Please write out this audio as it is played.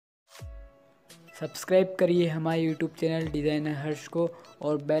Subscribe करिए हमारे YouTube channel designer हर्ष को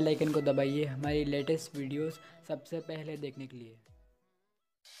और बेल आइकन को दबाइए हमारी लेटेस्ट वीडियोस सबसे पहले देखने के लिए।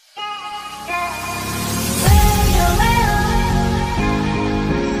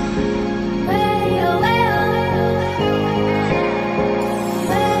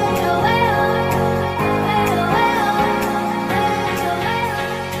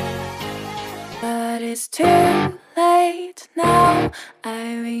 But it's too late now.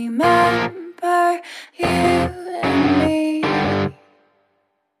 I remember you and me,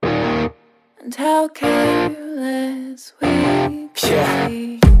 and how careless we could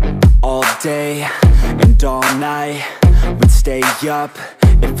be. All day and all night, we'd stay up,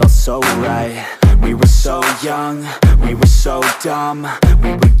 it felt so right. We were so young, we were so dumb.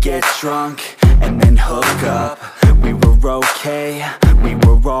 We would get drunk and then hook up. We were okay, we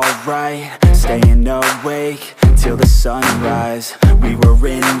were alright, staying awake till the sunrise. We were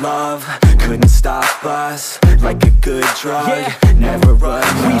in love, couldn't stop us. Like a good drug, never run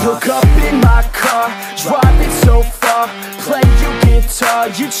off. We'd hook up in my car, driving so far. Play your guitar,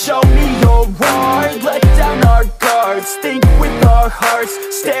 you'd show me your art. Let down our guards, think with our hearts.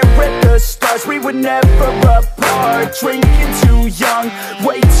 Stare at the stars, we were never apart. Drinking too young,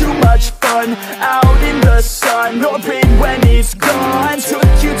 way too much fun. Out in the sun, or in when it's gone.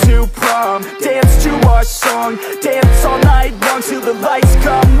 Took you to prom, dance to our song. Dance all night long till the lights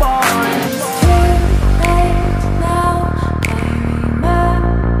come on.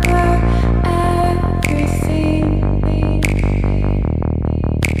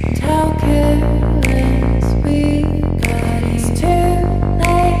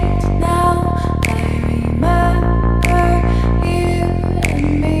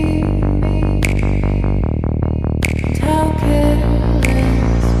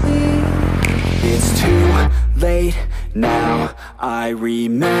 Now I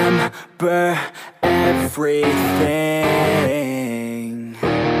remember everything,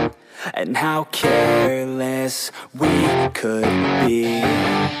 and how careless we could be,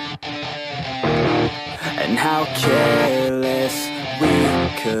 and how careless we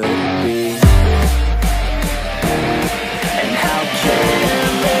could be, and how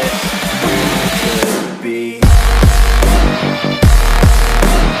careless we could be.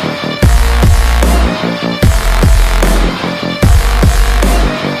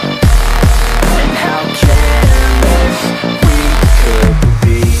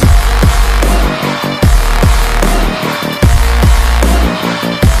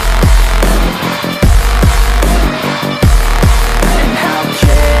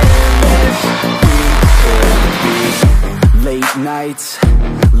 Nights,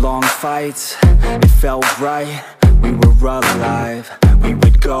 long fights, it felt right, we were alive. We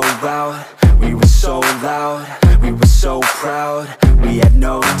would go out, we were so loud, we were so proud, we had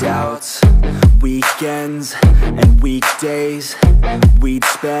no doubts. Weekends and weekdays, we'd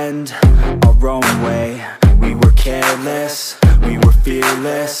spend our own way. We were careless, we were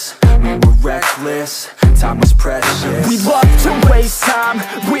fearless, we were reckless, time was precious. We loved to waste time,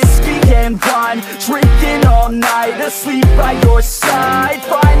 whiskey and wine, drinking all night, asleep by your side.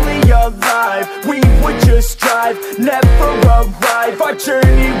 Finally alive, we would just drive, never arrive. Our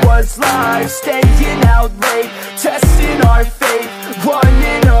journey was life, stay